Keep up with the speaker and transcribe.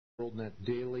WorldNet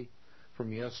Daily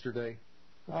from yesterday.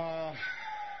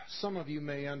 Some of you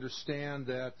may understand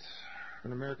that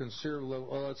an American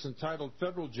serial, it's entitled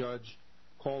Federal Judge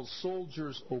Calls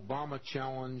Soldiers Obama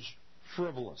Challenge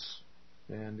Frivolous.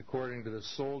 And according to the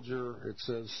Soldier, it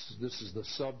says, this is the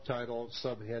subtitle,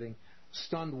 subheading,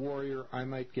 Stunned Warrior, I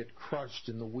Might Get Crushed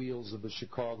in the Wheels of the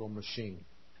Chicago Machine.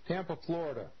 Tampa,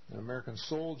 Florida, an American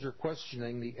soldier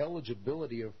questioning the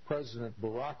eligibility of President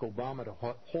Barack Obama to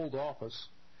hold office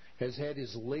has had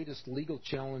his latest legal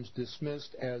challenge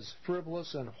dismissed as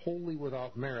frivolous and wholly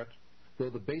without merit,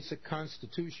 though the basic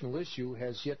constitutional issue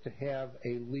has yet to have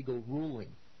a legal ruling.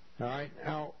 All right,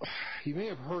 now, you may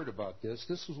have heard about this.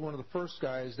 This was one of the first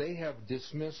guys. They have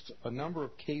dismissed a number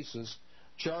of cases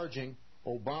charging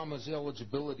Obama's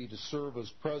eligibility to serve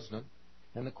as president,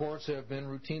 and the courts have been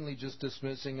routinely just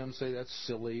dismissing them, say that's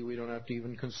silly, we don't have to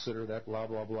even consider that, blah,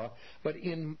 blah, blah. But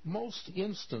in most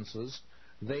instances,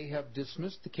 they have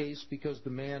dismissed the case because the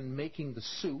man making the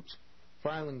suit,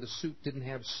 filing the suit, didn't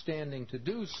have standing to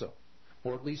do so,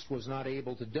 or at least was not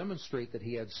able to demonstrate that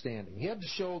he had standing. He had to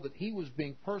show that he was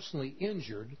being personally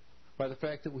injured by the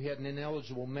fact that we had an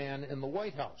ineligible man in the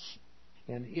White House.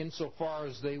 And insofar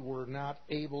as they were not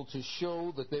able to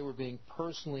show that they were being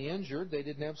personally injured, they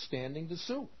didn't have standing to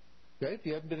sue. Okay? If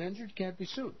you haven't been injured, you can't be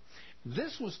sued.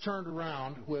 This was turned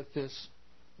around with this,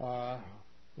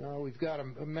 we've got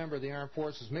a member of the Armed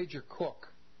Forces, Major Cook,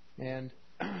 and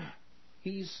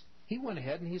he went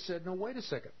ahead and he said, no, wait a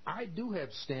second, I do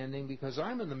have standing because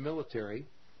I'm in the military,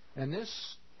 and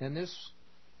this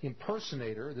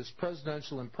impersonator, this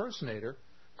presidential impersonator,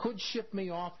 could ship me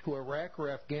off to Iraq or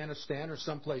Afghanistan or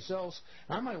someplace else.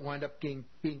 I might wind up being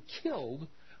killed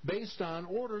based on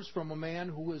orders from a man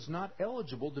who is not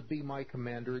eligible to be my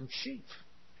commander-in-chief.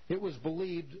 It was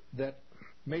believed that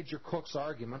Major Cook's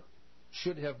argument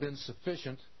should have been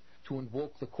sufficient to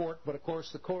invoke the court, but of course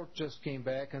the court just came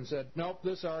back and said, nope,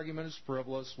 this argument is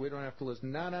frivolous, we don't have to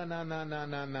listen. No.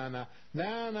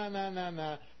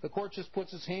 The court just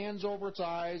puts its hands over its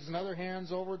eyes and other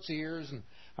hands over its ears, and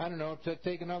I don't know, to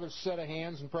take another set of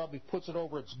hands and probably puts it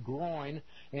over its groin,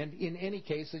 and in any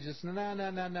case, it just,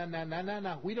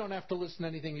 no, we don't have to listen to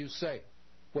anything you say.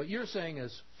 What you're saying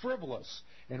is frivolous,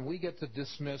 and we get to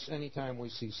dismiss any time we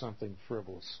see something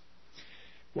frivolous.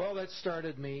 Well, that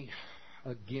started me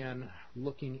again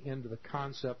looking into the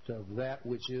concept of that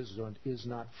which is and is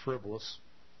not frivolous,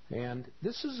 and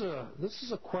this is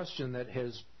a question that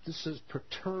has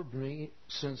perturbed me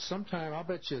since sometime. I'll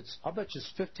bet you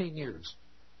it's 15 years.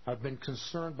 I've been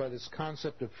concerned by this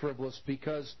concept of frivolous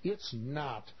because it's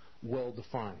not well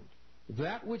defined.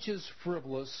 That which is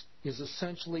frivolous is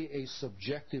essentially a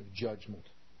subjective judgment.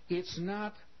 It's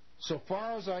not, so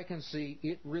far as I can see,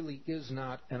 it really is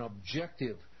not an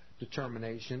objective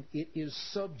determination. It is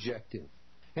subjective.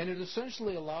 And it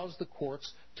essentially allows the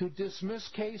courts to dismiss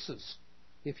cases.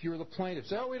 If you're the plaintiff,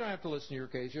 say, oh, we don't have to listen to your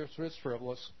case, it's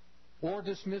frivolous. Or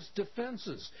dismiss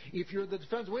defenses. If you're the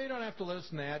defense, we don't have to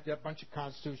listen to that bunch of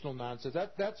constitutional nonsense.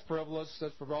 That's frivolous.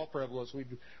 That's all frivolous.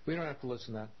 We don't have to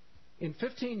listen to that. In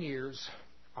 15 years,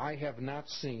 I have not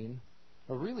seen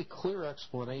a really clear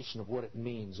explanation of what it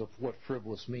means, of what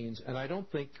frivolous means, and I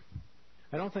don't think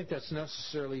that's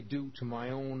necessarily due to my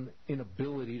own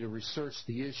inability to research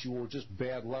the issue or just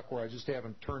bad luck where I just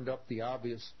haven't turned up the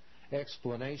obvious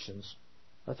explanations.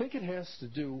 I think it has to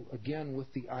do, again,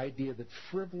 with the idea that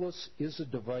frivolous is a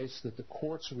device that the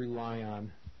courts rely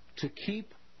on to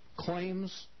keep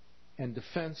claims and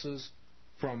defenses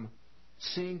from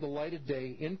seeing the light of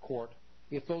day in court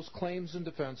if those claims and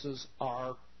defenses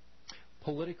are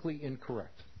politically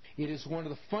incorrect. It is one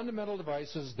of the fundamental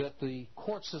devices that the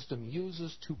court system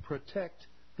uses to protect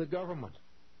the government.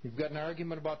 You've got an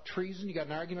argument about treason. You've got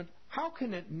an argument. How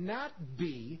can it not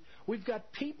be? We've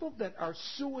got people that are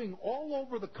suing all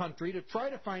over the country to try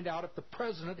to find out if the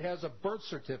president has a birth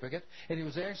certificate and he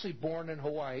was actually born in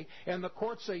Hawaii, and the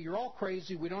courts say, you're all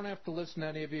crazy, we don't have to listen to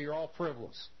any of you, you're all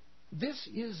frivolous. This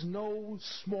is no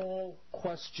small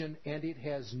question, and it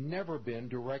has never been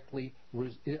directly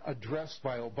addressed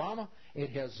by Obama.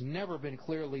 It has never been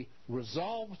clearly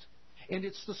resolved, and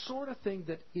it's the sort of thing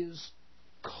that is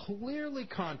clearly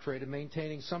contrary to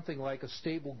maintaining something like a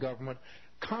stable government,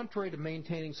 contrary to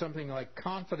maintaining something like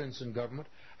confidence in government.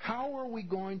 How are we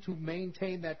going to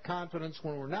maintain that confidence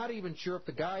when we're not even sure if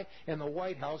the guy in the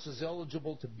White House is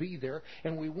eligible to be there,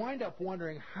 and we wind up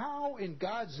wondering how in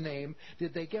God's name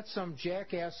did they get some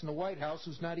jackass in the White House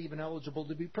who's not even eligible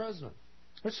to be president?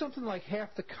 There's something like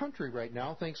half the country right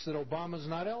now thinks that Obama's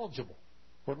not eligible,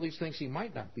 or at least thinks he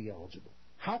might not be eligible.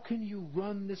 How can you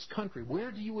run this country?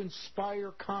 Where do you inspire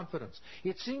confidence?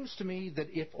 It seems to me that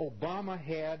if Obama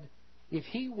had if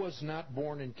he was not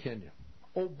born in Kenya.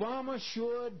 Obama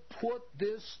should put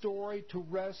this story to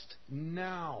rest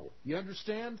now. You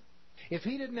understand? If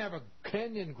he didn't have a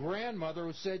Kenyan grandmother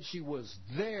who said she was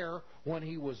there when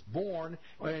he was born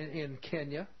in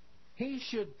Kenya, he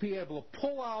should be able to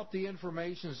pull out the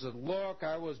information and say, look,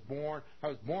 I was born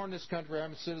in this country,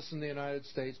 I'm a citizen of the United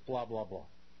States, blah, blah, blah.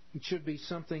 It should be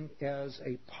something as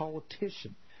a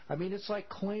politician. I mean, it's like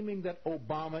claiming that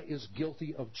Obama is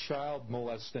guilty of child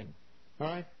molesting. All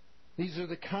right? These are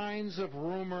the kinds of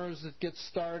rumors that get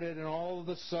started, and all of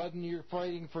a sudden you're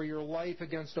fighting for your life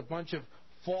against a bunch of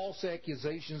false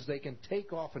accusations they can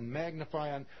take off and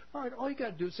magnify on. All right, all you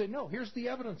got to do is say, no, here's the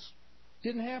evidence.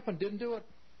 Didn't happen, didn't do it.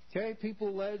 Okay, people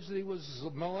allege that he was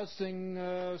molesting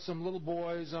some little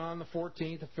boys on the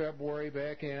 14th of February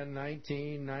back in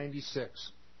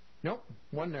 1996. Nope,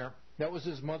 wasn't there. That was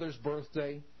his mother's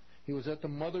birthday. He was at the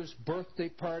mother's birthday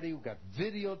party. We got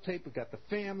videotape. We got the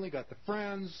family, got the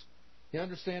friends. You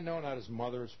understand? No, not his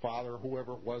mother, his father,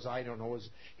 whoever it was. I don't know,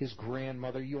 his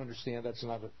grandmother. You understand that's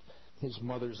not his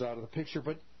mother's out of the picture,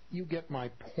 but you get my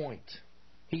point.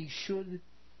 He should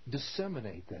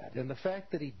disseminate that. And the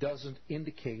fact that he doesn't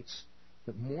indicates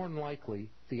that more than likely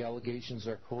the allegations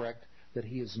are correct, that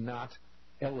he is not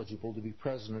eligible to be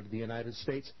President of the United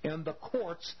States, and the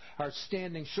courts are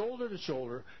standing shoulder to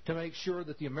shoulder to make sure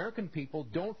that the American people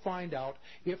don't find out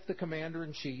if the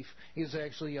Commander-in-Chief is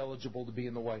actually eligible to be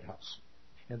in the White House.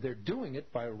 And they're doing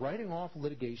it by writing off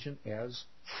litigation as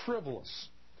frivolous.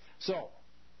 So,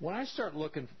 when I start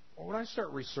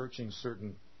researching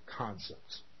certain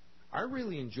concepts, I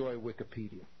really enjoy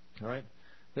Wikipedia. All right?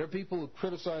 There are people who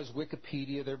criticize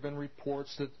Wikipedia. There have been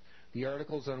reports that the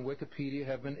articles on Wikipedia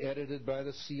have been edited by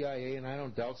the CIA, and I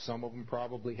don't doubt some of them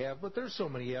probably have. But there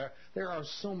are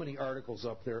so many articles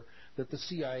up there that the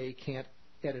CIA can't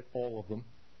edit all of them.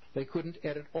 They couldn't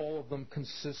edit all of them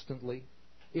consistently.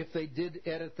 If they did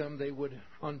edit them, they would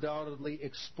undoubtedly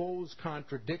expose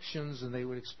contradictions, and they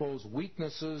would expose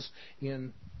weaknesses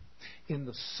in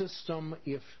the system.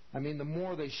 The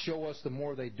more they show us, the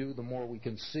more they do, the more we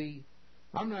can see.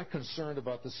 I'm not concerned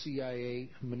about the CIA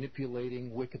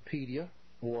manipulating Wikipedia,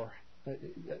 or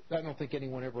I don't think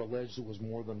anyone ever alleged it was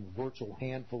more than a virtual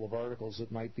handful of articles that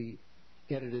might be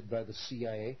edited by the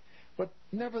CIA. But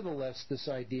nevertheless, this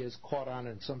idea is caught on,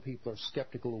 and some people are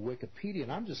skeptical of Wikipedia.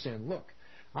 And I'm just saying, look,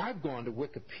 I've gone to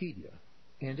Wikipedia,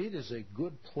 and it is a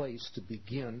good place to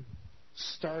begin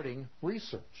starting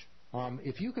research.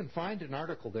 If you can find an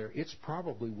article there, it's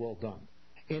probably well done.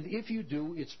 And if you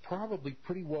do, it's probably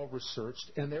pretty well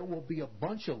researched, and there will be a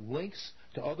bunch of links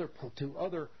to other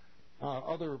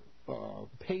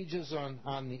pages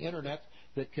on the Internet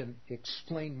that can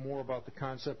explain more about the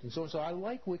concept and so on. So I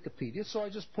like Wikipedia, so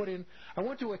I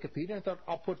went to Wikipedia and I thought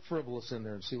I'll put frivolous in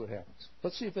there and see what happens.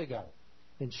 Let's see if they got it.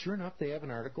 And sure enough, they have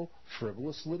an article,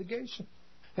 frivolous litigation.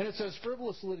 And it says,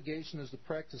 frivolous litigation is the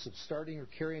practice of starting or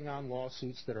carrying on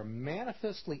lawsuits that are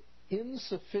manifestly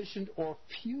insufficient or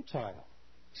futile.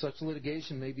 Such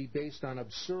litigation may be based on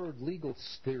absurd legal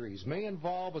theories, may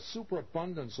involve a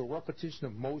superabundance or repetition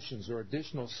of motions or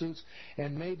additional suits,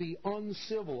 and may be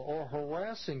uncivil or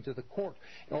harassing to the court,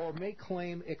 or may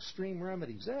claim extreme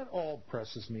remedies. That all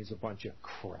presses me as a bunch of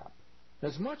crap.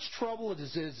 As much trouble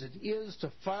as it is to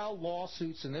file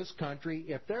lawsuits in this country,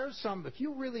 if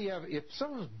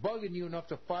someone's bugging you enough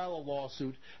to file a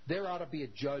lawsuit, there ought to be a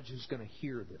judge who's going to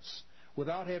hear this,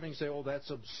 without having to say, oh, that's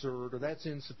absurd, or that's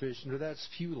insufficient, or that's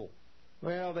futile.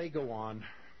 Well, they go on.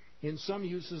 In some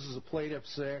uses, the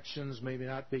plaintiff's actions may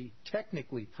not be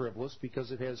technically frivolous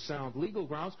because it has sound legal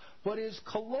grounds, but is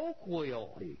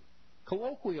colloquially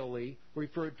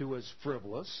referred to as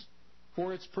frivolous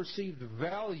for its perceived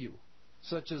value,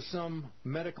 such as some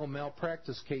medical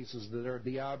malpractice cases that are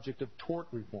the object of tort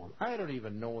reform. I don't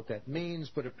even know what that means,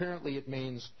 but apparently it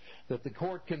means that the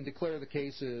court can declare the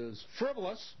case is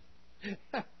frivolous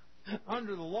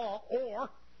under the law,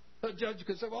 or a judge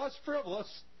could say, well, it's frivolous,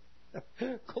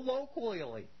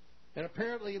 colloquially. And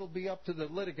apparently it'll be up to the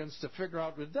litigants to figure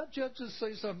out, did that judge just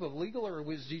say something illegal, or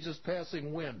was he just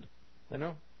passing wind? You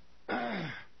know?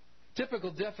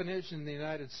 Typical definition in the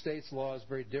United States law is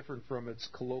very different from its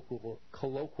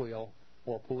colloquial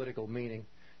or political meaning.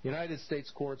 United States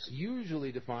courts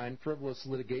usually define frivolous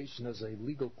litigation as a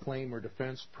legal claim or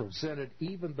defense presented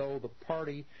even though the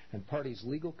party and party's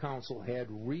legal counsel had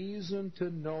reason to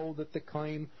know that the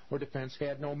claim or defense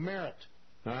had no merit.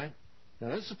 All right? Now,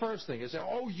 this is the first thing. Is that,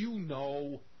 oh,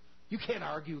 you can't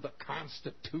argue the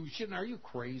Constitution. Are you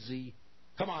crazy?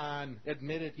 Come on,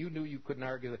 admit it. You knew you couldn't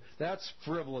argue that. That's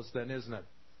frivolous then, isn't it?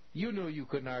 You knew you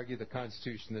couldn't argue the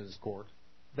Constitution in this court.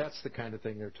 That's the kind of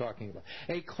thing they're talking about.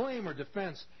 A claim or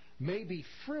defense may be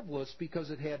frivolous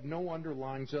because it had no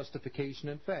underlying justification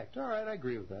in fact. All right, I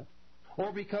agree with that.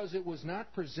 Or because it was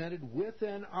not presented with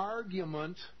an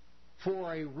argument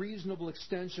for a reasonable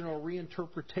extension or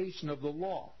reinterpretation of the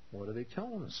law. What are they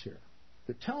telling us here?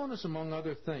 They're telling us, among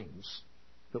other things,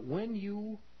 that when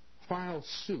you file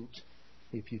suit,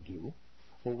 if you do,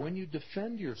 or when you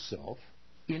defend yourself,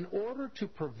 in order to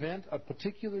prevent a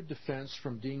particular defense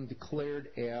from being declared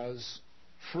as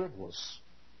frivolous,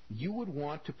 you would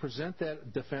want to present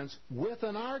that defense with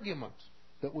an argument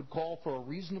that would call for a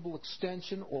reasonable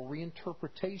extension or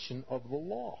reinterpretation of the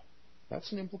law.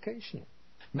 That's an implication.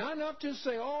 Not enough to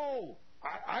say, oh,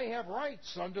 I have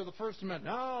rights under the First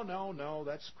Amendment. No,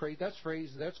 that's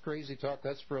crazy talk,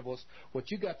 that's frivolous.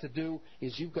 What you got to do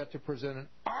is you've got to present an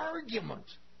argument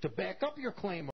to back up your claim